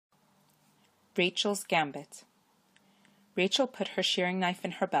Rachel's Gambit. Rachel put her shearing knife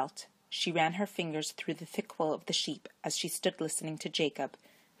in her belt. She ran her fingers through the thick wool of the sheep as she stood listening to Jacob,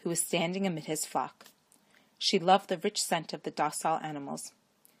 who was standing amid his flock. She loved the rich scent of the docile animals.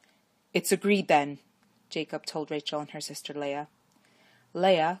 "It's agreed, then," Jacob told Rachel and her sister Leah.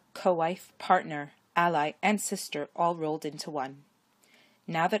 Leah, co-wife, partner, ally, and sister all rolled into one.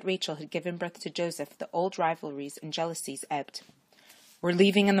 Now that Rachel had given birth to Joseph, the old rivalries and jealousies ebbed. "We're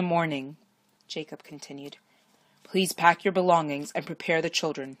leaving in the morning," Jacob continued. "Please pack your belongings and prepare the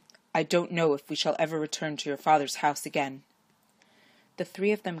children. I don't know if we shall ever return to your father's house again." The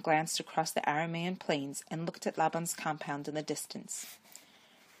three of them glanced across the Aramean plains and looked at Laban's compound in the distance.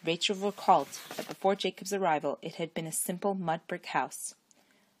 Rachel recalled that before Jacob's arrival it had been a simple mud brick house.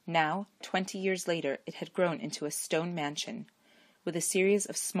 Now, 20 years later, it had grown into a stone mansion, with a series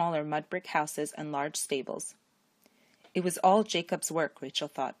of smaller mud brick houses and large stables. It was all Jacob's work, Rachel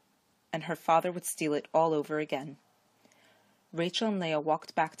thought, and her father would steal it all over again. Rachel and Leah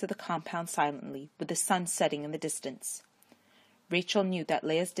walked back to the compound silently, with the sun setting in the distance. Rachel knew that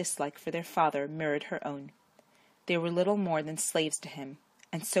Leah's dislike for their father mirrored her own. They were little more than slaves to him,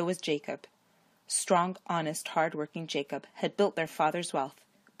 and so was Jacob. Strong, honest, hard-working Jacob had built their father's wealth,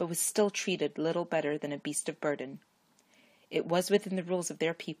 but was still treated little better than a beast of burden. It was within the rules of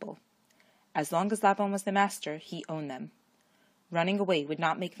their people. As long as Laban was the master, he owned them. Running away would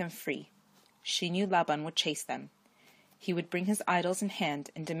not make them free. She knew Laban would chase them. He would bring his idols in hand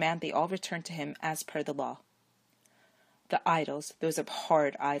and demand they all return to him as per the law. The idols, those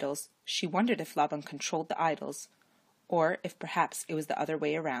abhorred idols, she wondered if Laban controlled the idols, or if perhaps it was the other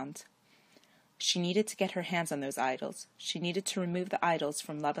way around. She needed to get her hands on those idols. She needed to remove the idols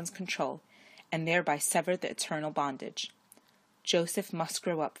from Laban's control, and thereby sever the eternal bondage. Joseph must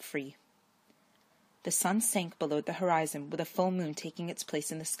grow up free. The sun sank below the horizon, with a full moon taking its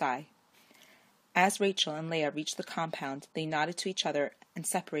place in the sky. As Rachel and Leah reached the compound, they nodded to each other and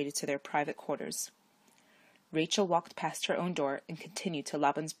separated to their private quarters. Rachel walked past her own door and continued to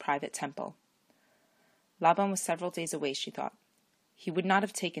Laban's private temple. Laban was several days away, she thought. He would not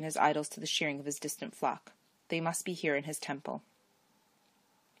have taken his idols to the shearing of his distant flock. They must be here in his temple.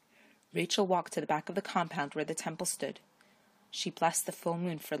 Rachel walked to the back of the compound where the temple stood. She blessed the full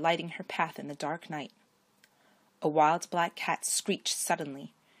moon for lighting her path in the dark night. A wild black cat screeched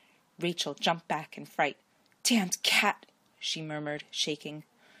suddenly. Rachel jumped back in fright. "Damned cat!" she murmured, shaking.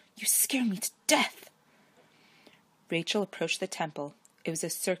 "You scare me to death!" Rachel approached the temple. It was a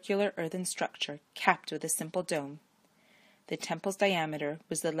circular earthen structure, capped with a simple dome. The temple's diameter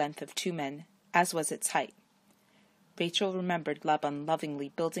was the length of 2 men, as was its height. Rachel remembered Laban lovingly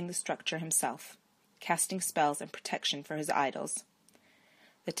building the structure himself, casting spells and protection for his idols.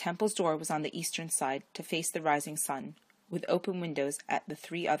 The temple's door was on the eastern side, to face the rising sun, with open windows at the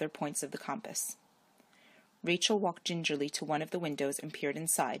 3 other points of the compass. Rachel walked gingerly to one of the windows and peered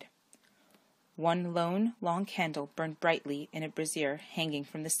inside. One lone, long candle burned brightly in a brazier hanging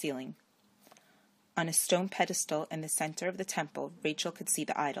from the ceiling. On a stone pedestal in the center of the temple, Rachel could see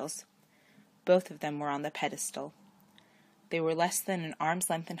the idols. Both of them were on the pedestal. They were less than an arm's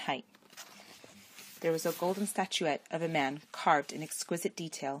length in height. There was a golden statuette of a man carved in exquisite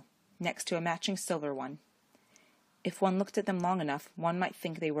detail, next to a matching silver one. If one looked at them long enough, one might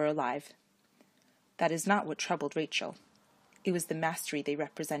think they were alive. That is not what troubled Rachel. It was the mastery they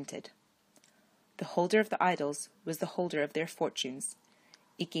represented. The holder of the idols was the holder of their fortunes.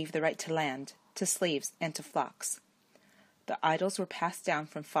 It gave the right to land, to slaves, and to flocks. The idols were passed down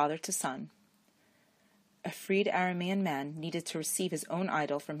from father to son. A freed Aramean man needed to receive his own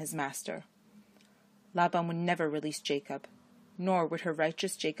idol from his master. Laban would never release Jacob, nor would her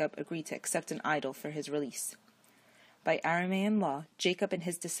righteous Jacob agree to accept an idol for his release. By Aramean law, Jacob and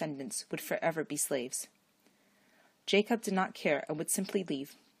his descendants would forever be slaves. Jacob did not care and would simply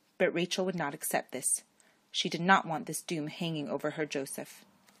leave, but Rachel would not accept this. She did not want this doom hanging over her Joseph.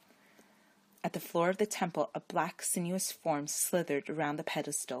 At the floor of the temple, a black, sinuous form slithered around the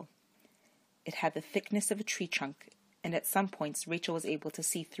pedestal. It had the thickness of a tree trunk, and at some points Rachel was able to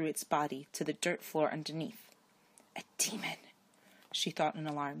see through its body to the dirt floor underneath. "A demon," she thought in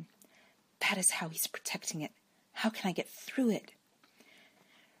alarm. "That is how he's protecting it. How can I get through it?"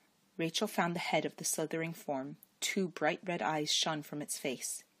 Rachel found the head of the slithering form. 2 bright red eyes shone from its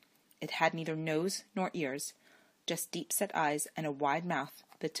face. It had neither nose nor ears, just deep-set eyes and a wide mouth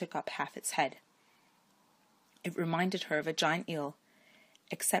that took up half its head. It reminded her of a giant eel,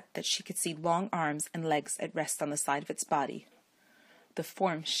 except that she could see long arms and legs at rest on the side of its body. The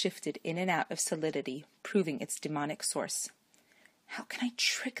form shifted in and out of solidity, proving its demonic source. How can I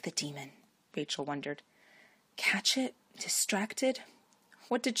trick the demon? Rachel wondered. Catch it? Distracted?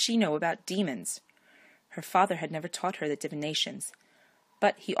 What did she know about demons? Her father had never taught her the divinations,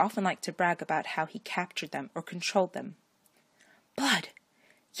 but he often liked to brag about how he captured them or controlled them. Blood!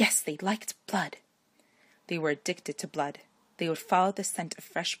 Yes, they liked blood. They were addicted to blood. They would follow the scent of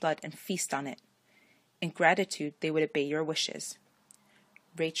fresh blood and feast on it. In gratitude, they would obey your wishes.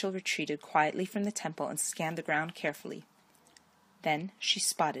 Rachel retreated quietly from the temple and scanned the ground carefully. Then she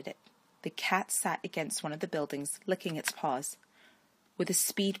spotted it. The cat sat against one of the buildings, licking its paws. With a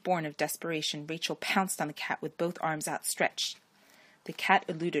speed born of desperation, Rachel pounced on the cat with both arms outstretched. The cat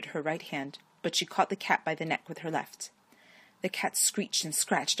eluded her right hand, but she caught the cat by the neck with her left. The cat screeched and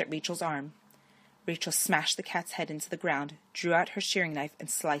scratched at Rachel's arm. Rachel smashed the cat's head into the ground, drew out her shearing knife, and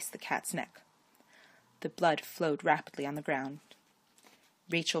sliced the cat's neck. The blood flowed rapidly on the ground.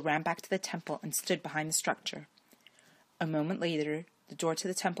 Rachel ran back to the temple and stood behind the structure. A moment later, the door to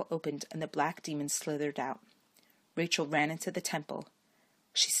the temple opened and the black demon slithered out. Rachel ran into the temple.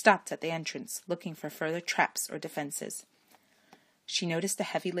 She stopped at the entrance, looking for further traps or defenses. She noticed a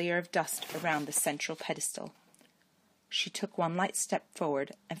heavy layer of dust around the central pedestal. She took one light step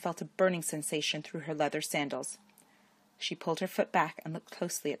forward and felt a burning sensation through her leather sandals. She pulled her foot back and looked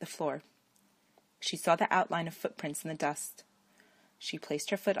closely at the floor. She saw the outline of footprints in the dust. She placed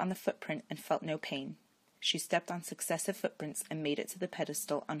her foot on the footprint and felt no pain. She stepped on successive footprints and made it to the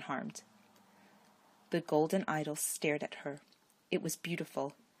pedestal unharmed. The golden idol stared at her. It was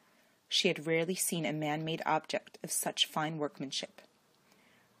beautiful. She had rarely seen a man-made object of such fine workmanship.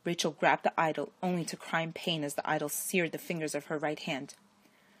 Rachel grabbed the idol, only to cry in pain as the idol seared the fingers of her right hand.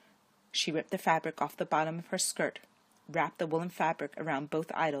 She ripped the fabric off the bottom of her skirt, wrapped the woolen fabric around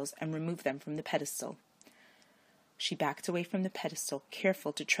both idols, and removed them from the pedestal. She backed away from the pedestal,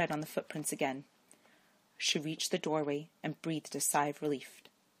 careful to tread on the footprints again. She reached the doorway and breathed a sigh of relief.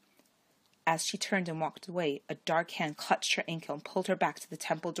 As she turned and walked away, a dark hand clutched her ankle and pulled her back to the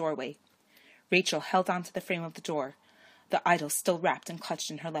temple doorway. Rachel held on to the frame of the door, the idol still wrapped and clutched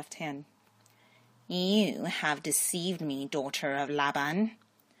in her left hand. "You have deceived me, daughter of Laban,"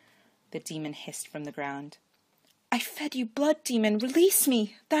 the demon hissed from the ground. "I fed you blood, demon. Release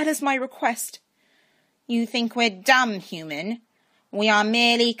me. That is my request." "You think we're dumb, human? We are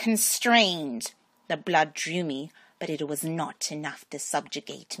merely constrained. The blood drew me, but it was not enough to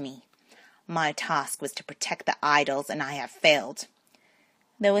subjugate me. My task was to protect the idols, and I have failed.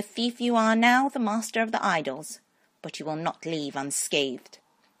 Though a thief you are now, the master of the idols, but you will not leave unscathed."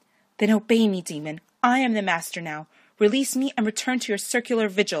 "Then obey me, demon. I am the master now. Release me and return to your circular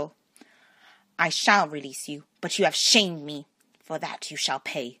vigil." "I shall release you, but you have shamed me. For that you shall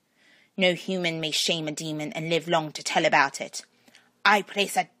pay. No human may shame a demon and live long to tell about it. I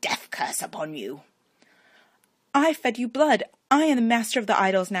place a death curse upon you." "I fed you blood. I am the master of the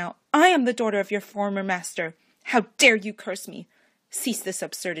idols now. I am the daughter of your former master. How dare you curse me? Cease this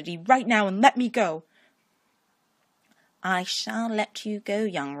absurdity right now and let me go." "I shall let you go,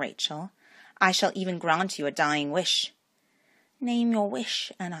 young Rachel. I shall even grant you a dying wish. Name your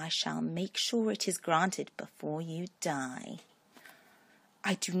wish, and I shall make sure it is granted before you die."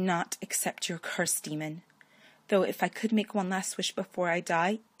 "I do not accept your curse, demon. Though if I could make one last wish before I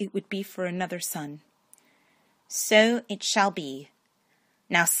die, it would be for another son." "So it shall be.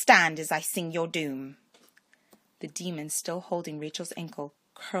 Now stand as I sing your doom." The demon, still holding Rachel's ankle,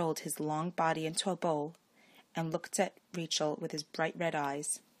 curled his long body into a bowl and looked at Rachel with his bright red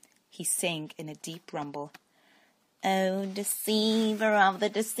eyes. He sang in a deep rumble, "O deceiver of the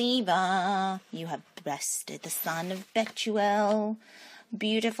deceiver, you have bested the son of Bethuel,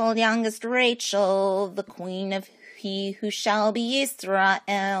 beautiful youngest Rachel, the queen of he who shall be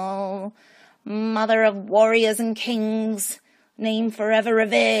Israel, mother of warriors and kings, name forever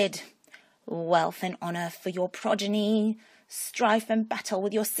revered, wealth and honor for your progeny, strife and battle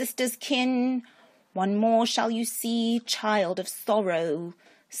with your sister's kin. One more shall you see, child of sorrow,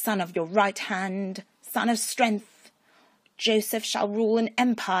 son of your right hand, son of strength. Joseph shall rule an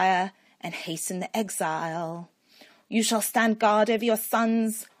empire and hasten the exile. You shall stand guard over your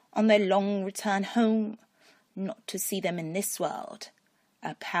sons on their long return home, not to see them in this world,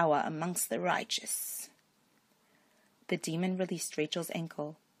 a power amongst the righteous." The demon released Rachel's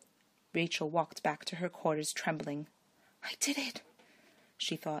ankle. Rachel walked back to her quarters trembling. "I did it,"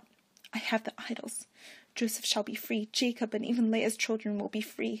 she thought. "I have the idols. Joseph shall be free. Jacob and even Leah's children will be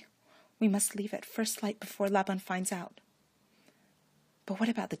free. We must leave at first light before Laban finds out." "But what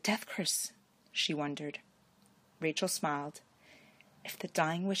about the death curse?" she wondered. Rachel smiled. "If the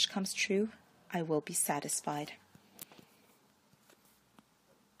dying wish comes true, I will be satisfied."